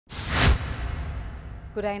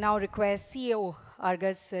Could I now request CEO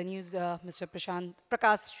Argus News, Mr.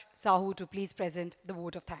 Prakash Sahu, to please present the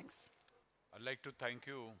vote of thanks. I'd like to thank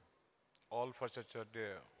you all for such a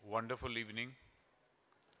wonderful evening.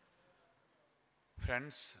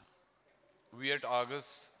 Friends, we at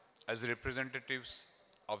Argus, as representatives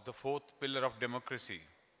of the fourth pillar of democracy,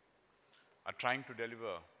 are trying to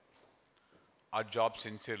deliver our job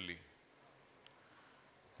sincerely.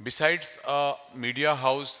 Besides a media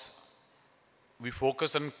house, we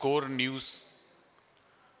focus on core news,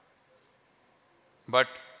 and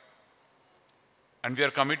we are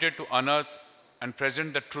committed to unearth and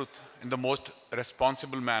present the truth in the most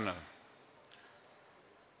responsible manner.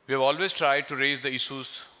 We have always tried to raise the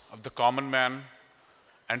issues of the common man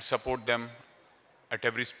and support them at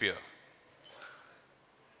every sphere.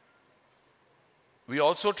 We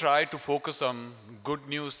also try to focus on good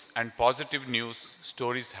news and positive news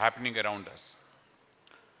stories happening around us.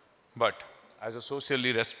 But as a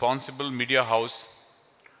socially responsible media house,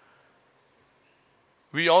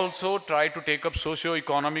 we also try to take up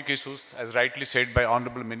socio-economic issues, as rightly said by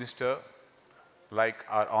Honorable Minister, like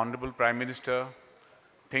our Honorable Prime Minister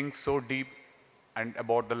thinks so deep and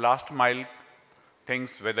about the last mile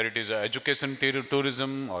things, whether it is education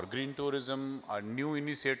tourism or green tourism or new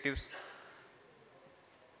initiatives,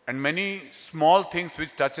 and many small things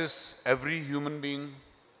which touches every human being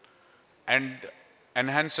and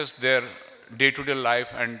enhances their day-to-day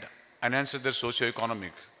life and enhances their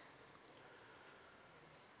socio-economic.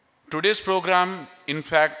 Today's program, in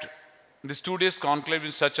fact, this 2 days conclave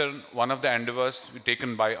is one of the endeavors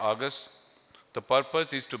taken by Argus. The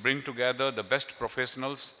purpose is to bring together the best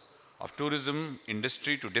professionals of tourism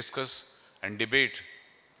industry to discuss and debate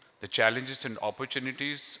the challenges and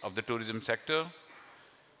opportunities of the tourism sector.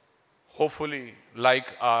 Hopefully,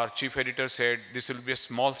 like our chief editor said, this will be a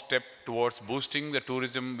small step towards boosting the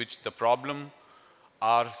tourism, which the problem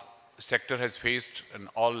our sector has faced in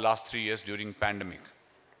all last 3 years during pandemic.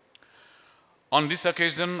 On this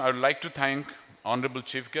occasion, I would like to thank Honorable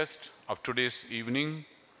Chief Guest of today's evening,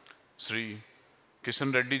 Sri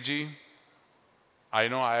Kishan Reddy ji. I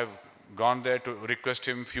know I have gone there to request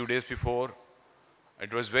him a few days before.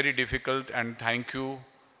 It was very difficult, and thank you,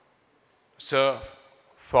 sir,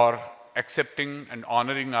 for accepting and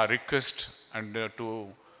honoring our request and to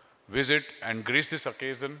visit and grace this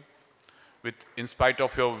occasion in spite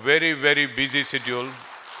of your very, very busy schedule.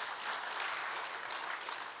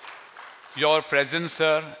 Your presence,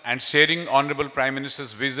 sir, and sharing Honorable Prime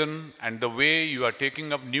Minister's vision and the way you are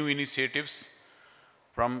taking up new initiatives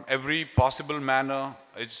from every possible manner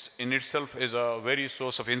in itself is a very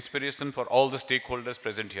source of inspiration for all the stakeholders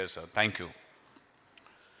present here, sir. Thank you.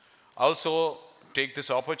 Also, take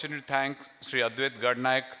this opportunity to thank Sri Advait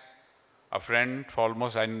Gadnaik, a friend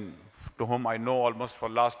to whom I know almost for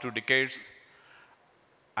last 2 decades,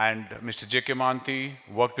 and Mr. J.K. Manti,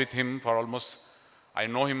 worked with him for I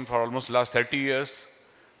know him for almost last 30 years.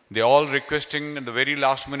 They all requesting in the very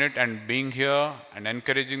last minute and being here and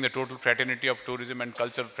encouraging the total fraternity of tourism and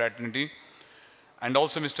cultural fraternity. And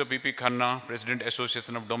also Mr. P.P. Khanna, President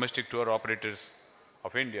Association of Domestic Tour Operators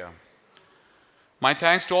of India. My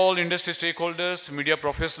thanks to all industry stakeholders, media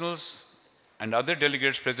professionals, and other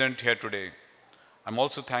delegates present here today. I'm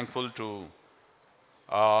also thankful to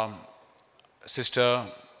Sister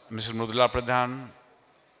Mr. Mrudula Pradhan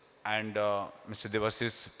and Mr.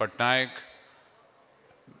 Devasis Patnaik,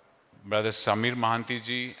 Brother Samir Mahanti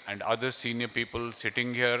ji, and other senior people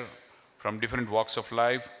sitting here from different walks of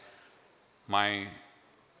life. My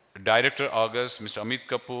Director Argus, Mr. Amit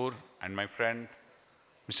Kapoor, and my friend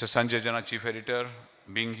Mr. Sanjay Jana, Chief Editor,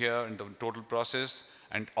 being here in the total process,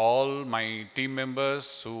 and all my team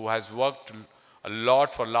members who has worked a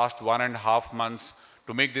lot for last 1.5 months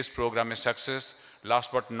to make this program a success.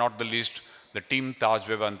 Last but not the least, the team Taj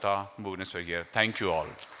Vivanta Bhubaneswar here. Thank you all.